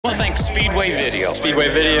Well, thanks Speedway Video. Speedway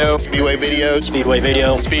Video. Speedway Video. Speedway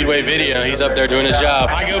Video. Speedway Video. He's up there doing his job.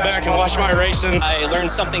 I go back and watch my racing. I learn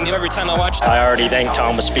something new every time I watch. I already thanked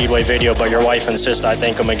Tom with Speedway Video, but your wife insists I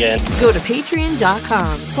thank him again. Go to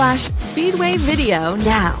patreon.com/Speedway Video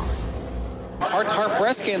now. Heart to Heart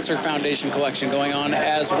Breast Cancer Foundation collection going on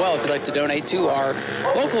as well if you'd like to donate to our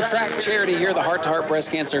local track charity here, the Heart to Heart Breast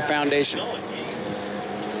Cancer Foundation.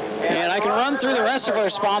 And I can run through the rest of our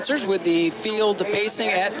sponsors with the field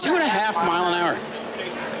pacing at 2.5 miles an hour.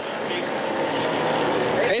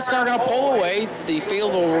 Pace car going to pull away. The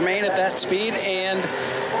field will remain at that speed, and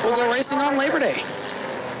we'll go racing on Labor Day.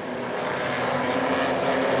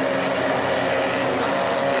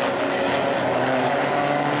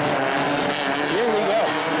 Here we go.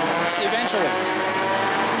 Eventually.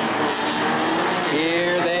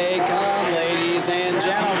 Here they come, ladies and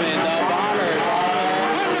gentlemen. The Bombers are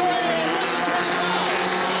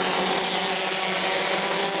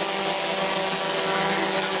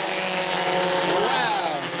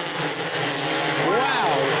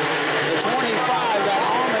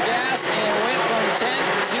and went from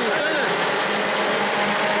 10th to 3rd.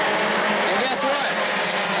 And guess what?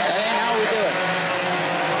 That ain't how we do it.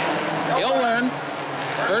 You'll learn.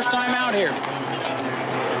 First time out here.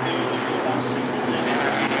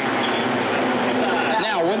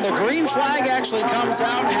 Now, when the green flag actually comes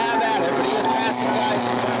out, have at it, but he is passing guys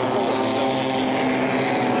in turn 4. So,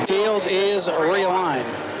 field is realigned.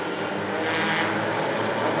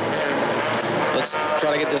 Let's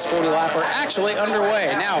try to get this 40-lapper actually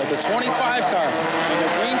underway. Now, the 25 car. When the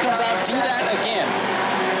green comes out, do that again.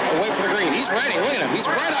 We'll wait for the green. He's ready. Look at him. He's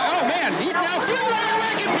right out. Oh, man. He's now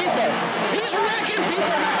wrecking people. He's wrecking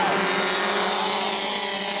people now.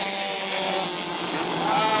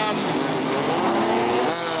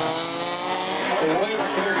 We'll wait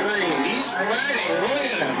for the green. He's ready. Look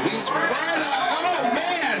at him. He's right out. Oh,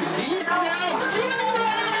 man. He's now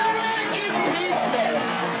wrecking people.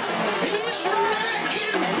 He's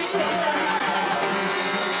wrecking people.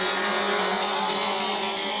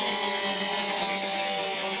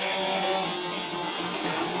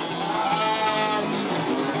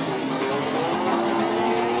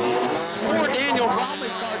 Poor Daniel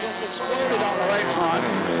Bromley's car just exploded on the right front.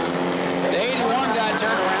 The 81 got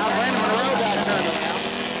turned around. Brandon Monroe got turned around.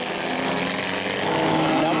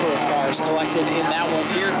 A number of cars collected in that one.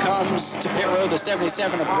 Here comes to pit road the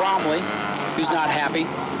 77 of Bromley, who's not happy.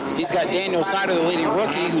 He's got Daniel Snyder, the leading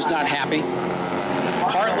rookie, who's not happy.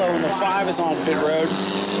 Hartlow in the 5 is on pit road.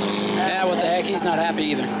 Yeah, what the heck, he's not happy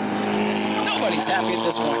either. Nobody's happy at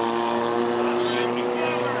this point.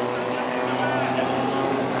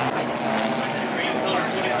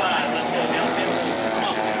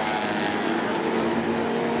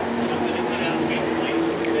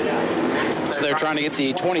 So they're trying to get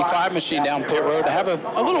the 25 machine down pit road to have a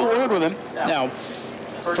little word with him. Now,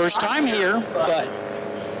 first time here, but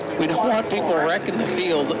we don't want people wrecking the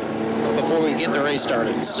field before we get the race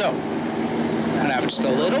started. So, I'm going to have just a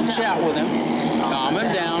little chat with him, calm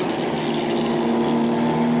him down.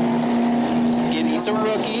 Again, he's a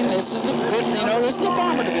rookie, and this is the good, this is the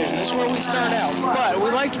bomber division. This is where we start out. But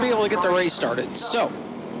we like to be able to get the race started. So,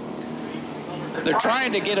 they're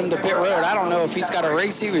trying to get him to pit road. I don't know if he's got a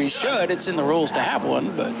race here. He should. It's in the rules to have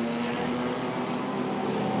one, but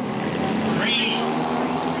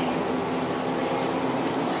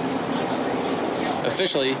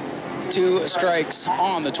officially 2 strikes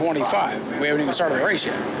on the 25. We haven't even started the race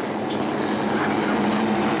yet.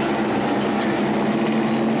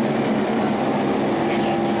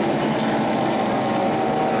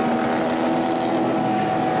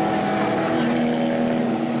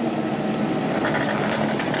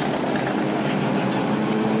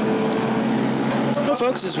 Well,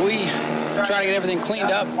 folks, as we try to get everything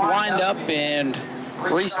cleaned up, lined up, and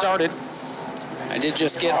restarted, I did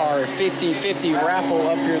just get our 50-50 raffle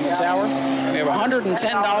up here in the tower. We have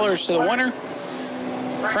 $110 to the winner.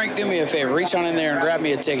 Frank, do me a favor. Reach on in there and grab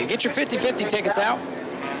me a ticket. Get your 50-50 tickets out.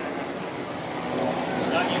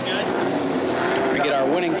 We get our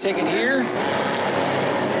winning ticket here.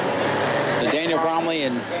 The Daniel Bromley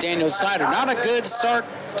and Daniel Snyder. Not a good start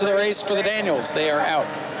to the race for the Daniels. They are out.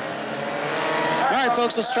 All right,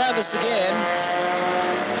 folks, let's try this again.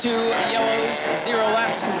 2 yellows, 0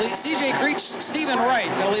 laps complete. CJ Creech, Stephen Wright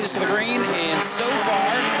going to lead us to the green, and so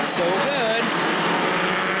far, so good.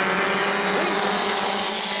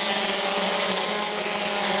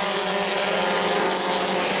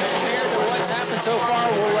 Compared to what's happened so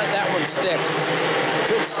far, we'll let that one stick.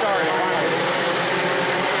 Good start, finally.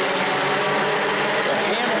 There's a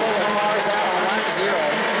handful of cars out on lap 0.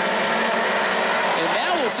 And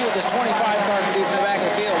now we'll see what this 25 car can do from the back of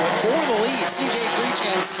the field. But for the lead, CJ Creech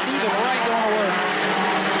and Stephen Wright going to work.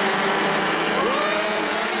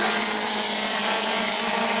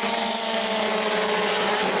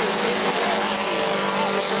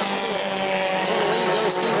 To the lead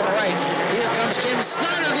goes Stephen Wright. Here comes Jim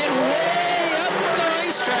Snyder getting way up the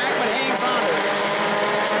racetrack, but hangs on to it.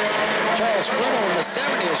 Charles Frimmel in the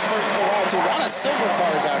 70 was for a while too. A lot of silver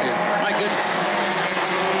cars out here. My goodness.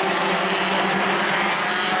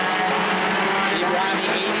 Keep around the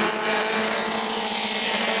 80s.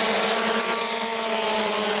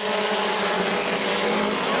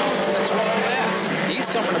 Jones in the 12F. He's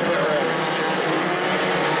coming to pit road.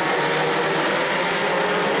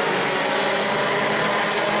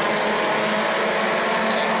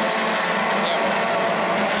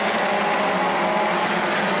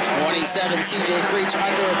 CJ Creech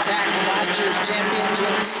under attack from last year's champion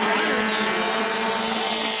Jim Snyder.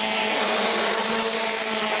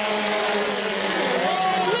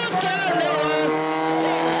 Oh, look out,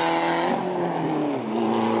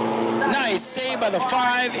 Noah! Nice save by the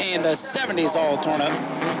 5, and the 70's all torn up.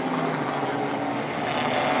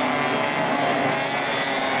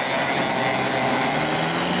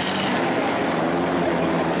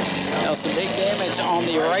 Now some big damage on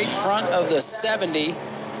the right front of the 70.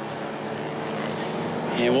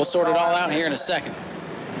 And we'll sort it all out here in a second.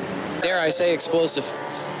 Dare I say explosive.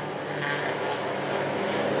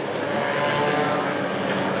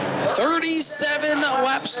 37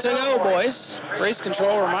 laps to go, boys. Race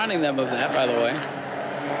control reminding them of that, by the way.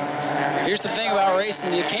 Here's the thing about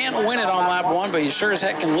racing. You can't win it on lap 1, but you sure as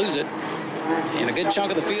heck can lose it. And a good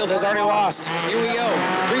chunk of the field has already lost. Here we go.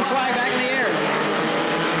 Green flag back in the air.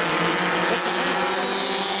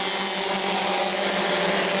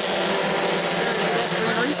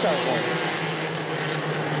 Restart for him.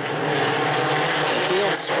 The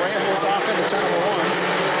field scrambles off into turn number 1.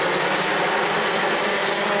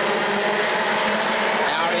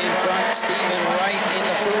 Out in front, Stephen Wright in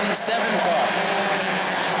the 47 car.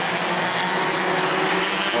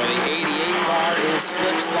 Or the 88 car is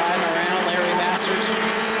slip sliding around Larry Masters.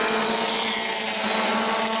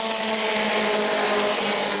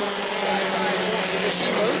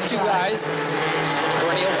 Those two guys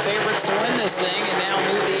perennial favorites to win this thing, and now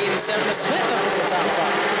move the 87 to Smith up into the top 5.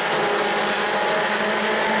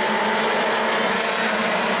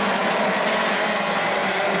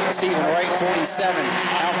 Stephen Wright, 47,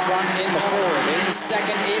 out front in the Ford. In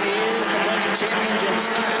second, it is the defending champion, Jim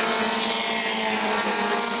Snyder.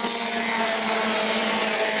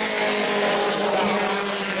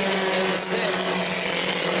 In the 6th.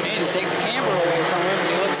 Man, to take the camera away from him,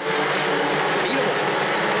 he looks beatable.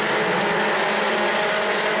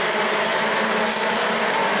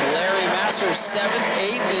 Larry Masters, 7th,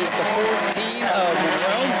 8th is the 14 of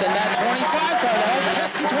Monroe. Then that 25 car, though,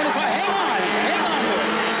 pesky 25. Hang on to it.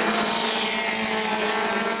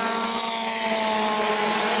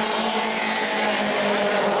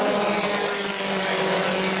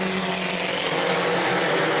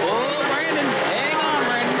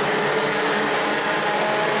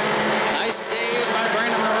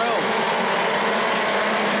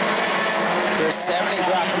 Chris 70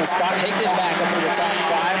 dropping the spot. Higdon back up to the top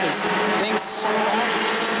 5 as things sort out.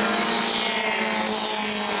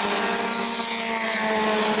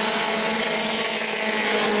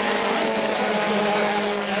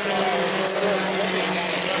 Still flipping down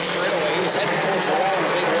the front straightaway. He was heading towards the wall in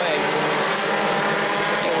a big way.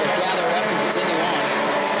 Able to gather up and continue on.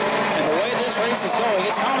 And the way this race is going,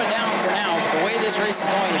 it's calming down for now. But the way this race is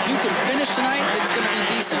going, if you can finish tonight, it's going to be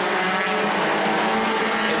decent.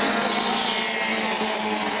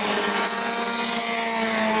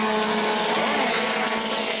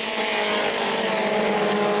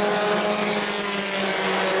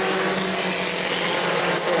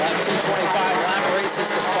 To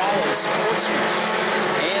follow sportsmen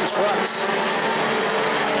and trucks.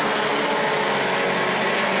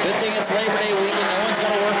 Good thing it's Labor Day weekend. No one's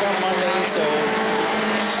going to work on Monday, so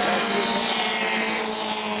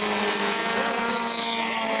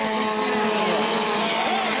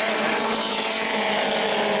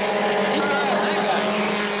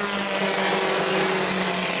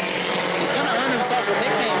he's going to earn himself a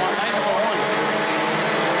nickname on night number 1.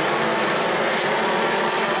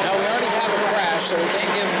 Now we already have a crash, so we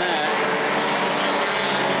can't give him that.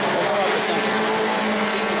 We'll come up with something.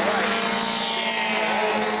 Stephen Wright.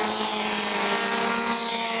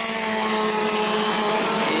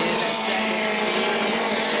 In at second.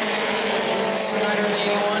 Snyder in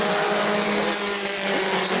 81.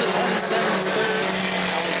 So the 27 is third.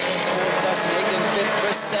 Dustin Higdon 5th.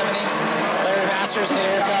 Chris 70. Larry Masters, and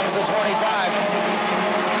here comes the 25.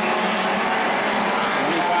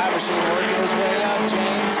 25 machine working his way up.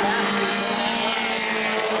 James Matthews in that ride.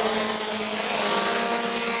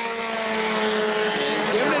 He's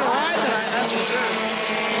giving it a ride tonight, that's for sure.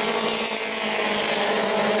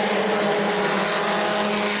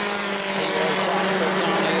 Chronicles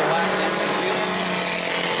going a lap down the field.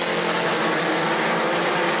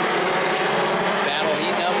 Battle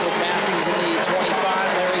heating up with Matthews in the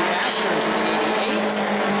 25, Larry Masters in the 88.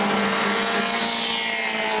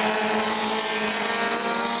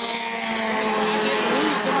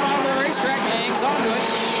 Some on the racetrack, hangs on to it.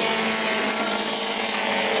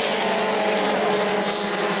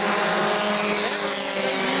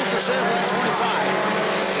 For sure for that 25.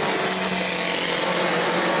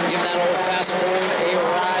 Giving that old fast forward a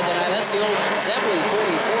ride tonight. That's the old Zeppeli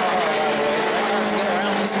 44 car, by the way, so that car can get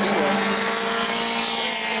around the speedway.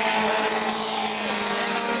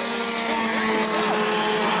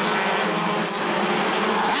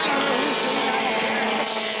 I don't know who's leading, I don't care.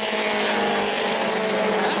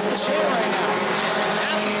 That's the show right now.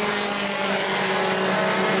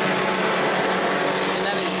 And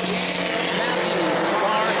that is James Matthews,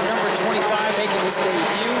 car number 25, making his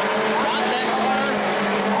debut. Got that car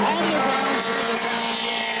on the ground, shooting this out.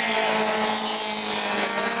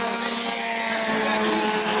 So we got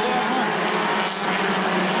keys. Go home.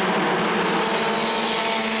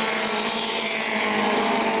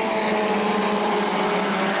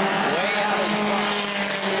 Way out in front.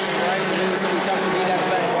 Steve Wright, who was going to be tough to beat after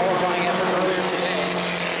that qualifying effort earlier today.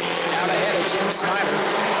 Out ahead of Jim Snyder.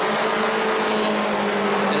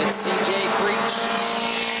 And it's CJ Creech.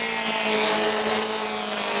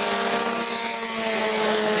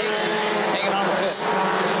 Hanging on to fifth.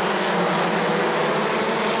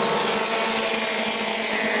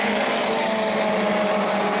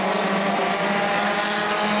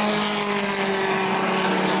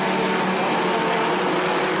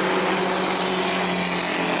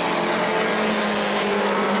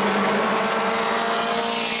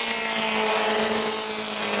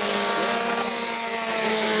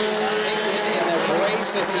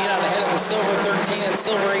 Silver 13 and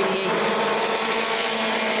silver 88.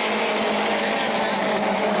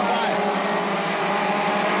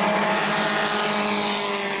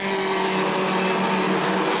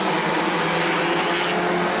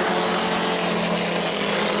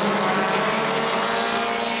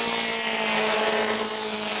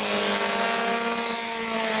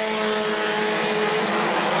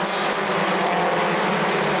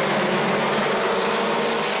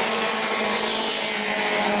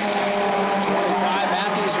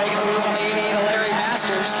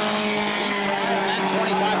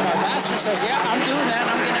 Says, yeah, I'm doing that.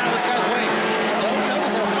 I'm getting out of this guy's way. No,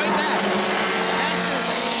 he's going to fight back.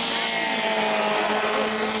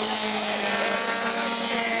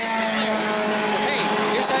 Says, hey,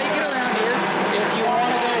 here's how you get around here if you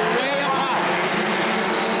want to go way up high.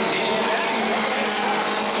 And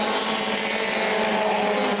all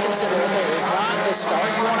things considered, okay, it's not the start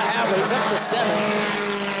you want to have, but he's up to 7. You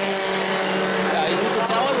can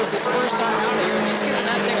tell it was his first time out here, and he's getting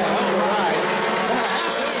that thing a hell of a ride. Coming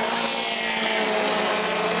halfway.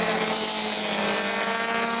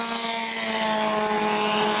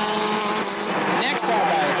 Next time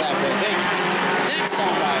by is halfway. Thank you. Next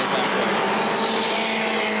time by is halfway.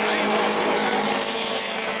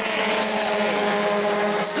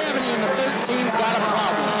 70 and the 13's got a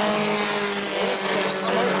problem. There's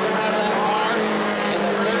smoke coming out of that car, and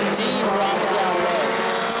the 13 drops down low.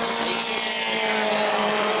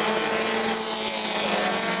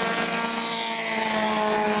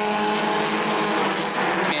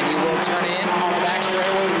 And he will turn in on the back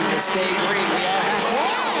straightaway. We will stay green. We are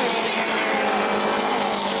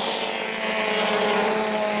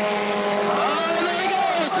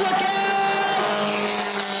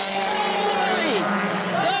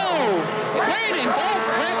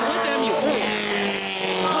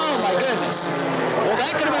well,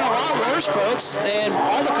 that could have been a lot worse, folks, and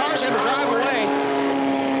all the cars are going to drive away.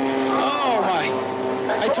 Oh, my.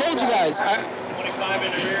 I told you guys, 25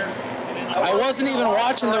 in the rear. I wasn't even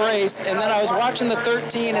watching the race, and then I was watching the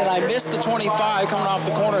 13, and I missed the 25 coming off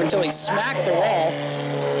the corner until he smacked the wall.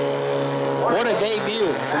 What a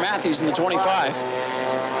debut for Matthews in the 25.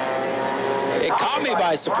 It caught me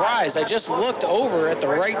by surprise. I just looked over at the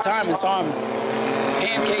right time and saw him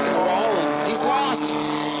pancaking the wall, and he's lost.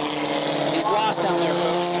 He's lost down there,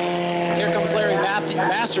 folks. Here comes Larry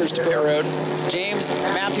Masters to pit road. James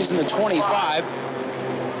Matthews in the 25.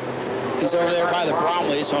 He's over there by the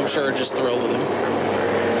Bromley, so I'm sure just thrilled with him.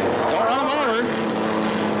 Don't run him over.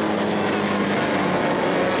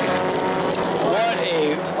 Hey,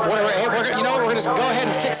 you know what? We're gonna go ahead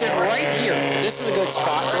and fix it right here. This is a good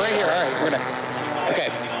spot, right here. All right, okay.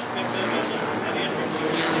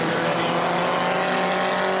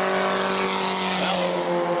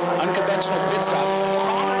 unconventional pit stop.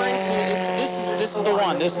 All right, this is the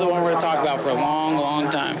one. This is the one we're going to talk about for a long, long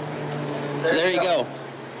time. So there you go.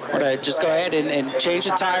 We're going to just go ahead and change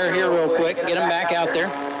the tire here real quick, get him back out there.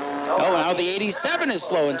 Oh, now the 87 is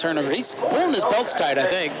slow in turnover. He's pulling his belts tight, I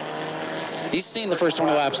think. He's seen the first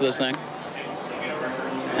 20 laps of this thing.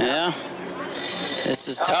 Yeah. This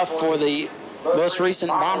is tough for the most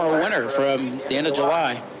recent Bomber winner from the end of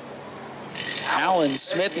July. Alan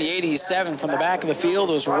Smith, the 87 from the back of the field,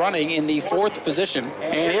 was running in the 4th position.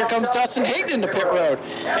 And here comes Dustin Hayden to pit road.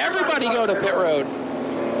 Everybody go to pit road.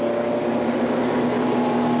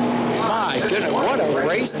 My goodness, what a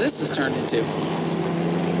race this has turned into.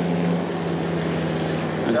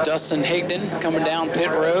 And Dustin Hayden coming down pit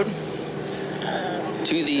road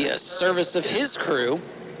to the service of his crew.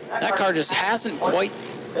 That car just hasn't quite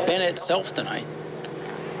been itself tonight.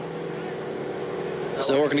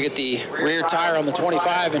 So we're going to get the rear tire on the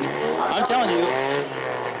 25, and I'm telling you,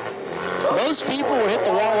 most people would hit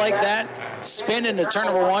the wall like that, spin into turn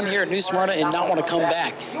number 1 here at New Smyrna, and not want to come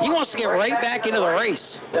back. He wants to get right back into the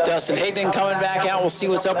race. Dustin Hayden coming back out. We'll see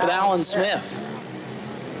what's up with Alan Smith.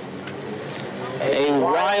 A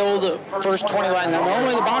wild first 20 lap. Now,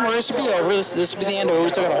 normally the Bomber race would be over. This would be the end of it. We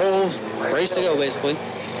still got a whole race to go, basically.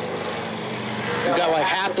 We've got like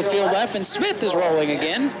half the field left, and Smith is rolling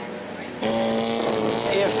again.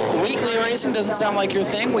 If weekly racing doesn't sound like your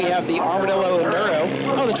thing, we have the Armadillo Enduro.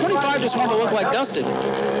 Oh, the 25 just wanted to look like Dustin.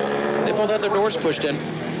 They both had their doors pushed in.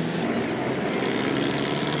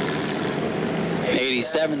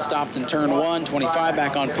 87 stopped in turn 1, 25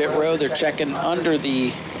 back on pit road. They're checking under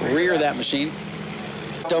the rear of that machine.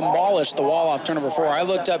 Demolished the wall off turn number 4. I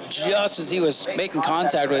looked up just as he was making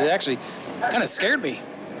contact with it. It actually kind of scared me.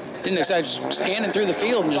 Didn't expect, scanning through the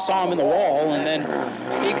field and just saw him in the wall, and then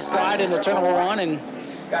big slide into turn number 1 and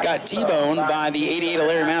got T-boned by the 88 of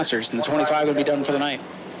Larry Masters, and the 25 would be done for the night.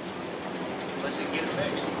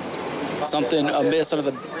 Something amiss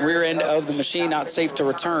under the rear end of the machine, not safe to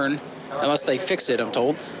return unless they fix it, I'm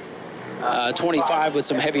told. 25 with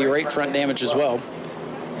some heavy right front damage as well.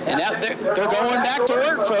 And now they're going back to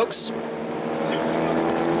work, folks.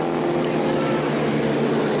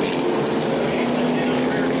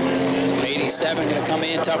 Going to come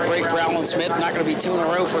in, tough break for Alan Smith. Not going to be 2 in a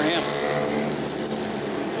row for him.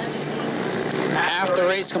 Half the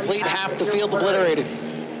race complete, half the field obliterated.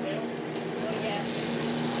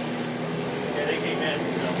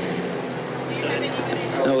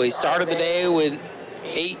 So he started the day with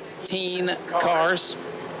 18 cars.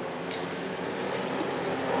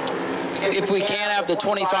 If we can have the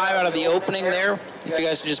 25 out of the opening there, if you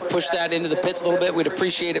guys could just push that into the pits a little bit, we'd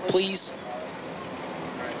appreciate it, please.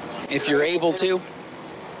 If you're able to.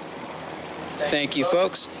 Thank you,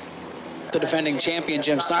 folks. The defending champion,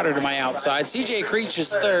 Jim Snyder, to my outside. CJ Creech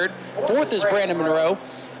is 3rd. 4th is Brandon Monroe.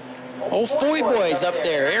 Old Foy boys up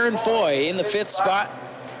there. Aaron Foy in the 5th spot.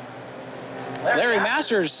 Larry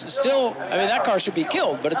Masters still, I mean, that car should be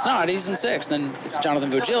killed, but it's not. He's in 6th. Then it's Jonathan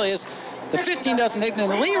Vogelius. The 15 Dustin Hayden,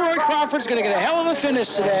 and Leroy Crawford's going to get a hell of a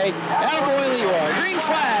finish today. Attaboy Leroy. Green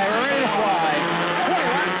flag, ready to fly. 20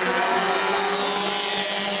 laps to go.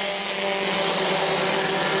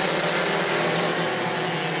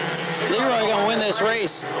 Leroy going to win this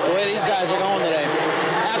race the way these guys are going today.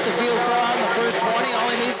 Half the field fall out in the first 20. All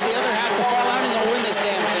he needs is the other half to fall out. He's going to win this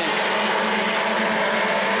damn thing.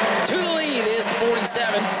 To the lead is the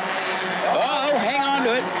 47. Uh-oh, hang on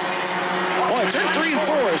to it. Boy, turn 3 and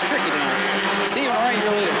 4 is tricky tonight. Stephen Wright,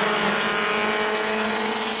 your leader.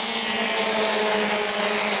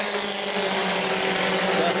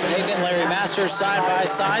 Dustin Hayden, Larry Masters side by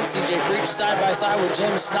side. CJ Creech side by side with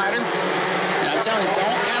Jim Snyder. And I'm telling you,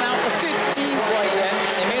 don't count out the 15 quite yet.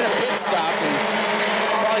 They made a pit stop and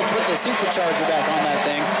probably put the supercharger back on that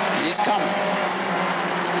thing. And he's coming.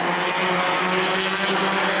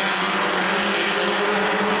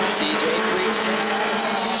 CJ Creech, Jim Snyder.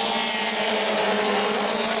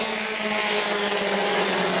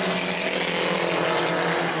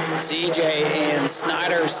 CJ and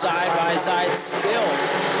Snyder side by side still.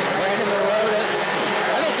 Brandon Monroe,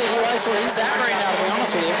 I don't think he likes where he's at right now, to be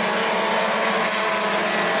honest with you.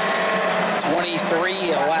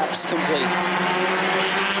 23 laps complete.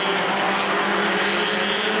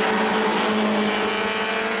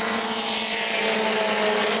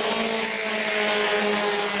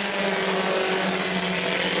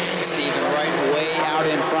 Stephen Wright way out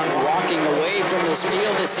in front, walking away from this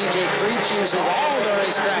field as CJ Creech uses all the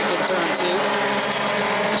racetrack in turn 2.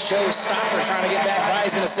 Showstopper trying to get back by.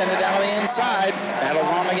 He's going to send it down on the inside. Battles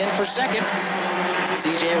on again for 2nd.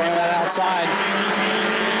 CJ running that outside.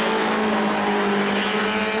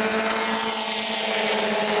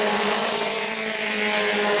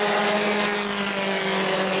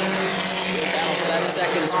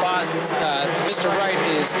 spot. Mr. Wright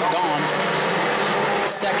is gone.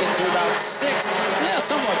 Second through about sixth. Yeah,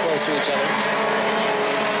 somewhat close to each other.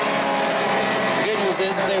 The good news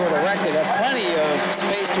is if they were to wreck, they'd have plenty of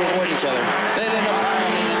space to avoid each other. They'd end up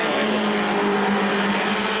piling in anyway.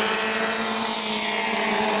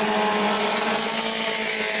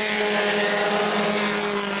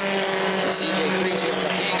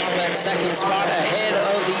 Second spot ahead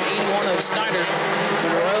of the 81 of Snyder.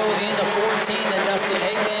 Monroe in the 14 and Dustin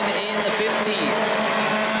Hagman in the 15.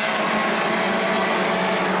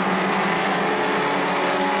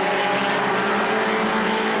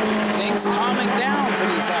 Things calming down for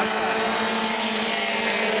these last five.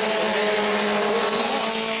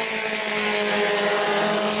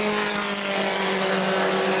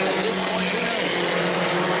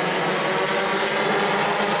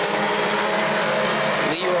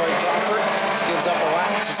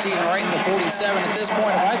 Stephen Wright in the 47. At this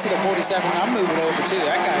point, if I see the 47, I'm moving over too.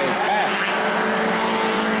 That guy is fast.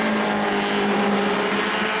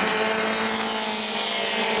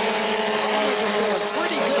 We're feeling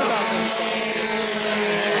pretty good about themselves.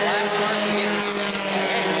 Last march to get it.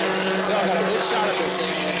 We all got a good shot at this thing.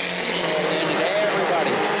 And everybody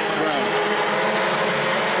run.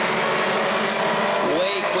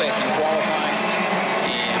 Way quick in qualifying.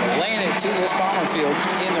 And laying it to this bomber field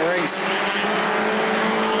in the race.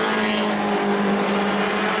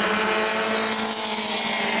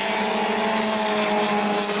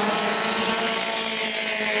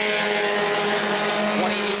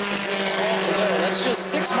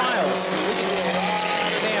 Just 6 miles. We can do a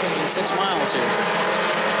lot of damage in 6 miles here.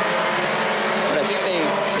 But I think they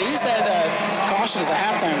use that caution as a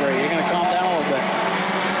halftime break. You're going to calm down a little bit.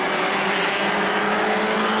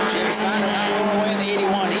 Jimmy Snyder not going away in the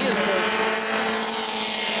 81. He is broken.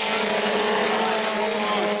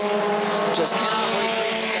 Just cannot wait.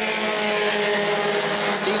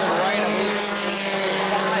 Stephen Wright, I believe,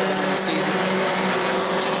 5 in the season.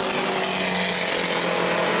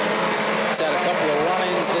 Had a couple of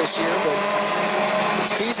run-ins this year, but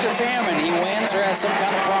it's feast or famine. He wins or has some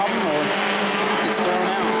kind of problem or gets thrown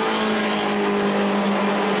out.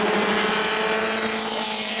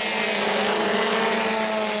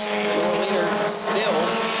 Your leader still.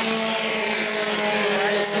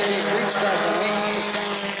 CJ Creech tries to make the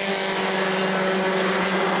second.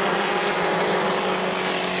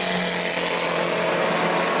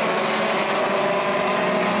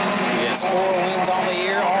 He has 4 wins on the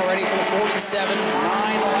year already for the 47,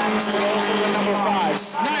 9 laps to go for the number 5.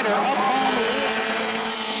 Snyder up on the wheels.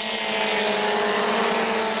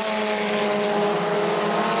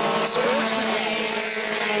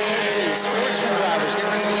 Sportsman drivers get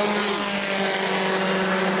ready to go.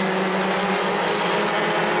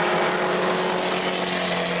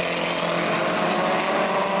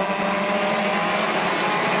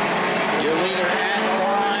 Your leader at the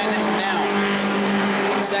line now.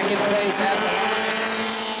 Second place at the line.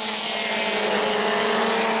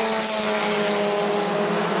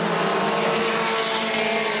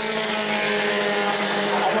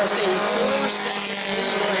 Almost a 4-second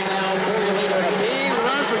lead right now for your leader. And a big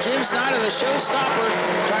run for Jim Snyder, the showstopper,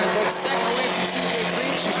 trying to take second away from CJ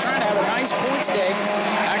Creech, who's trying to have a nice points day.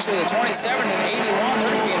 Actually, the 27 and 81, they're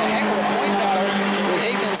going to be in a heck of a point battle with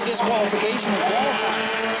Hagman's disqualification and qualifying.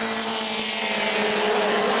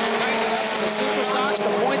 Points tightened up in the super stocks. The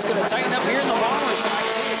points going to tighten up here in the bombers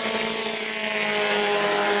tonight, too.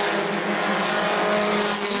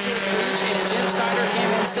 CJ Creech and Jim Snyder came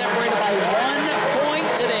in separated by 1 point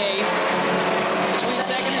today between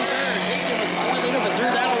second and third. Hagman was the point leader, but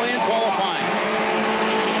threw that away in qualifying.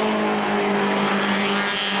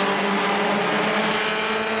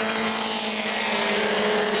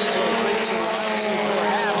 CJ Creech and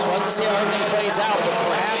perhaps, we'll have to see how everything plays out, but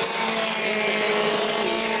perhaps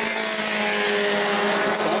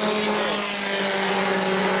it's going to be good.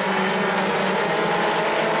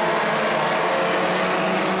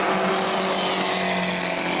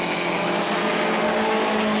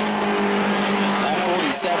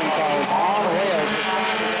 Car is on rails with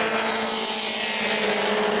 5 to go.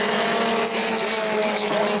 CJ Creech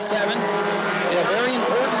 27 in a very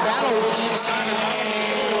important battle with Jim Snyder.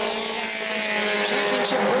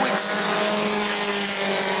 Championship points.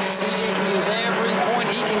 CJ can use every point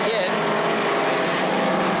he can get.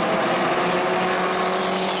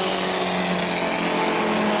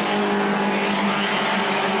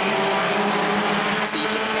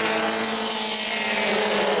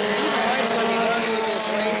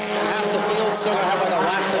 Race, half the field's still going to have like a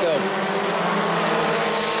lap to go.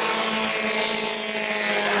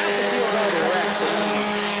 Half the field's already wrecked, so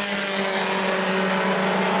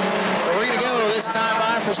 3 to go this time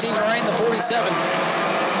by for Stephen Wright in the 47.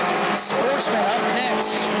 Sportsman up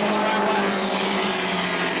next, 25 laps.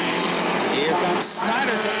 Here comes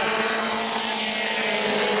Snyder taking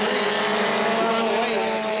by the way,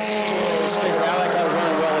 his engine was figured out. That guy was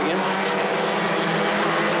running well again.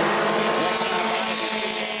 Next time there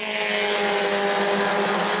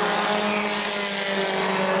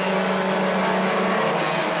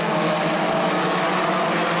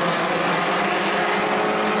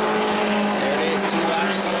it is, 2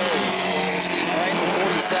 laps to go. Steven Wright with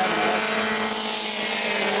 47.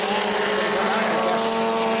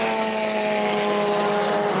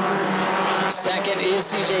 Second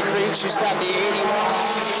is CJ Creech, who's got the 81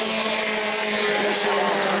 on.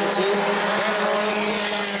 Turn 2.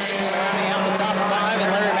 Rounding out the top 5,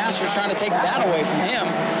 and Larry Masters trying to take that away from him.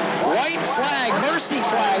 White flag, mercy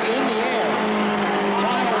flag in the air.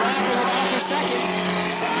 Final lap with it off for second.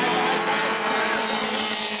 Side by side,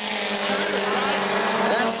 Snyder's got it.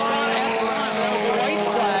 That spot at the line, that was the white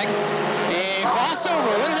flag. And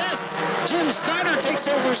crossover, look at this. Jim Snyder takes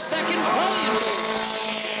over second, brilliant.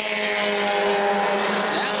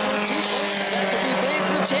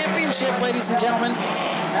 Championship, ladies and gentlemen.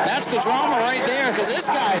 That's the drama right there, because this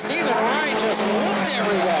guy, Stephen Wright, just whooped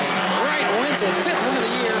everybody. Wright wins it, 5th win of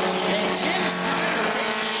the year, and Jim Snyder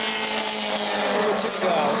takes to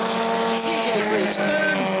go. CJ Creech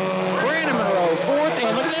 3rd, Brandon Monroe 4th,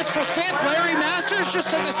 and look at this for 5th. Larry Masters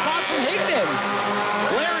just took a spot from Higdon.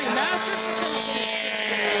 Larry Masters is going to finish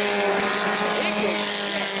 5th. Higdon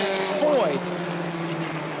 6th, Foy.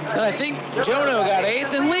 And I think Jono got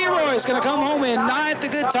 8th, and Leroy's going to come home in 9th. A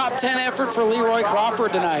good top 10 effort for Leroy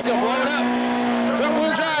Crawford tonight. He's going to blow it up. Front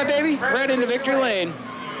wheel drive, baby. Right into victory lane.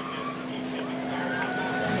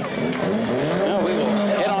 Now we will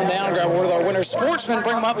head on down, grab one of our winner sportsmen.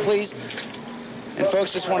 Bring them up, please. And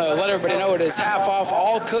folks, just want to let everybody know it is half off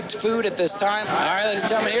all cooked food at this time. All right, ladies and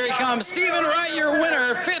gentlemen, here he comes. Stephen Wright, your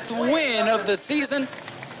winner, 5th win of the season.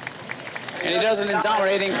 And he does it in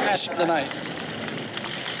dominating fashion tonight.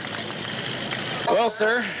 Well,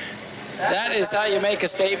 sir, that is how you make a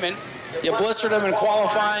statement. You blistered them in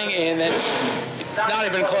qualifying, and then not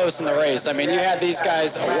even close in the race. I mean, you had these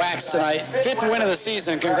guys waxed tonight. 5th win of the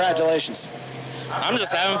season. Congratulations. I'm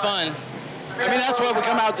just having fun. I mean, that's what we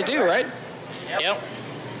come out to do, right? Yep.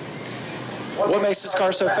 What makes this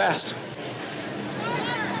car so fast?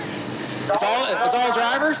 It's all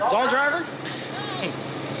driver? It's all driver?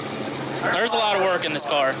 There's a lot of work in this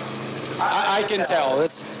car. I can tell.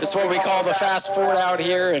 It's what we call the fast Ford out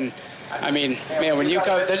here, and I mean, man, when you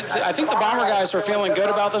come, I think the Bomber guys were feeling good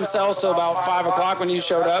about themselves till about 5 o'clock when you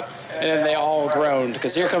showed up, and then they all groaned,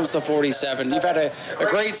 because here comes the 47. You've had a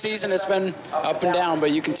great season. It's been up and down,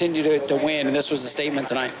 but you continue to win, and this was a statement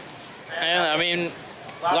tonight. And I mean,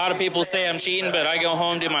 a lot of people say I'm cheating, but I go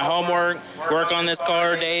home, do my homework, work on this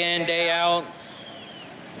car day in, day out.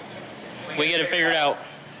 We get it figured out.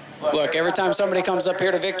 Look, every time somebody comes up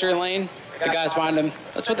here to victory lane, the guys behind them,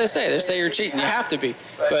 that's what they say. They say you're cheating. You have to be.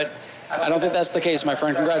 But I don't think that's the case, my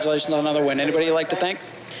friend. Congratulations on another win. Anybody you'd like to thank?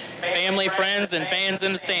 Family, friends, and fans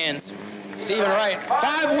in the stands. Stephen Wright,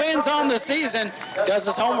 5 wins on the season. Does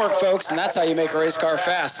his homework, folks, and that's how you make a race car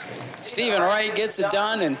fast. Stephen Wright gets it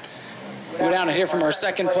done, and we go down to hear from our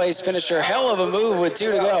second place finisher. Hell of a move with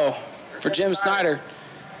 2 to go for Jim Snyder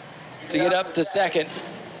to get up to second.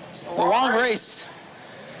 It's a long race.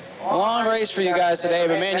 Long race for you guys today,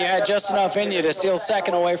 but man, you had just enough in you to steal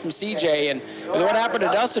second away from CJ. And with what happened to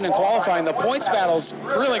Dustin in qualifying, the points battle's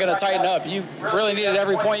really going to tighten up. You really needed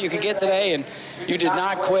every point you could get today, and you did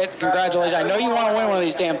not quit. Congratulations. I know you want to win one of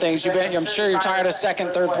these damn things. I'm sure you're tired of second,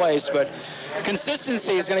 third place, but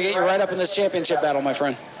consistency is going to get you right up in this championship battle, my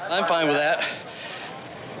friend. I'm fine with that.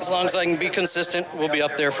 As long as I can be consistent, we'll be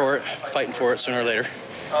up there for it, fighting for it sooner or later.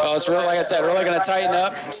 Oh, it's really, like I said, really going to tighten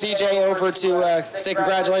up. CJ over to say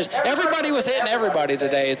congratulations. Everybody was hitting everybody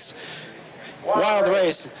today. It's a wild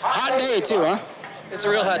race. Hot day, too, huh? It's a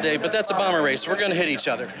real hot day, but that's a Bomber race. We're going to hit each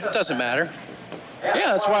other. It doesn't matter.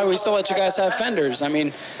 Yeah, that's why we still let you guys have fenders. I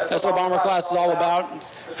mean, that's what Bomber class is all about.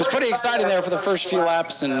 It was pretty exciting there for the first few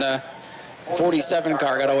laps, and 47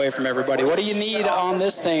 car got away from everybody. What do you need on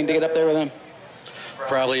this thing to get up there with them?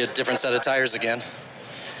 Probably a different set of tires again.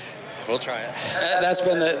 We'll try it. That's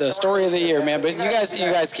been the story of the year, man. But you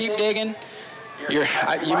guys keep digging. You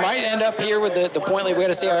might end up here with the point lead. We got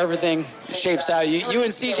to see how everything shapes out. You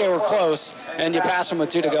and CJ were close, and you passed them with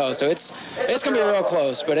 2 to go. So it's going to be real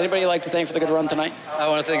close. But anybody you'd like to thank for the good run tonight? I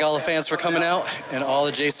want to thank all the fans for coming out and all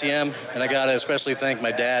the JCM. And I got to especially thank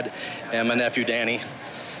my dad and my nephew, Danny.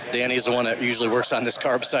 Danny's the one that usually works on this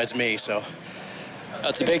car besides me. So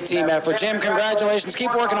that's a big team effort. Jim, congratulations.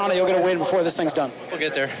 Keep working on it. You'll get a win before this thing's done. We'll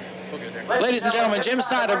get there. We'll get there. Ladies and gentlemen, Jim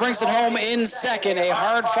Snyder brings it home in second, a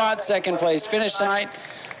hard-fought second place finish tonight.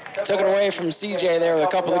 Took it away from CJ there with a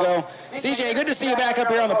couple to go. CJ, good to see you back up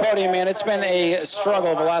here on the podium, man. It's been a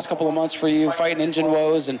struggle the last couple of months for you, fighting engine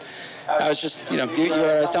woes, and I was just, I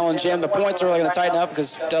was telling Jim the points are really going to tighten up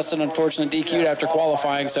because Dustin unfortunately DQ'd after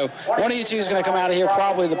qualifying. So one of you two is going to come out of here,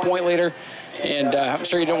 probably the point leader, and I'm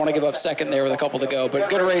sure you don't want to give up second there with a couple to go. But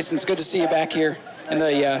good race, and it's good to see you back here on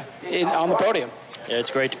the podium. Yeah,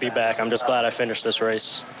 it's great to be back. I'm just glad I finished this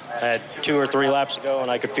race. I had 2 or 3 laps ago,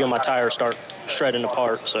 and I could feel my tires start shredding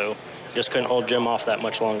apart, so just couldn't hold Jim off that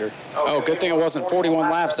much longer. Oh, good thing it wasn't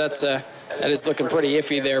 41 laps. That is looking pretty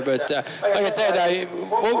iffy there. But like I said,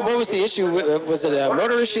 what was the issue? Was it a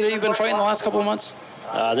motor issue that you've been fighting the last couple of months?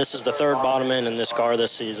 This is the 3rd bottom end in this car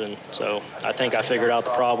this season, so I think I figured out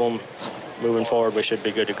the problem. Moving forward, we should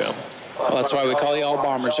be good to go. Well, that's why we call you all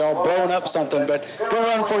bombers. Y'all blowing up something. But good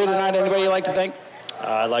run for you tonight. Anybody you'd like to thank?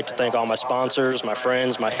 I'd like to thank all my sponsors, my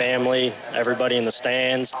friends, my family, everybody in the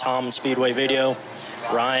stands, Tom Speedway Video,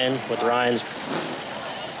 Ryan with Ryan's,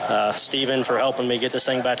 Steven for helping me get this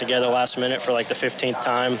thing back together last minute for like the 15th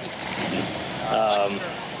time.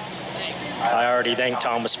 I already thanked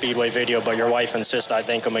Tom with Speedway Video, but your wife insists I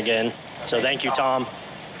thank him again. So thank you, Tom.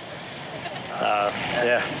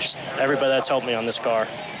 Yeah, just everybody that's helped me on this car.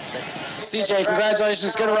 CJ,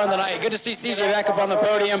 congratulations. Good run tonight. Good to see CJ back up on the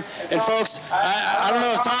podium. And, folks, I don't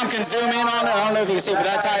know if Tom can zoom in on it. I don't know if you can see, but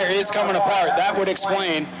that tire is coming apart. That would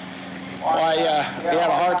explain why we had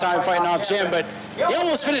a hard time fighting off Jim. But he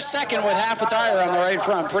almost finished second with half a tire on the right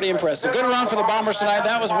front. Pretty impressive. Good run for the Bombers tonight.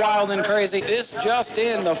 That was wild and crazy. This just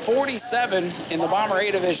in, the 47 in the Bomber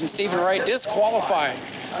A division, Stephen Wright, disqualified,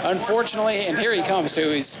 unfortunately. And here he comes,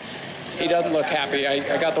 too. He doesn't look happy.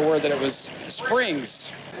 I got the word that it was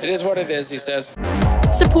springs. It is what it is, he says.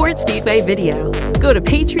 Support Speedway Video. Go to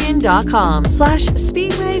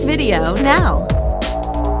patreon.com/Speedway Video now.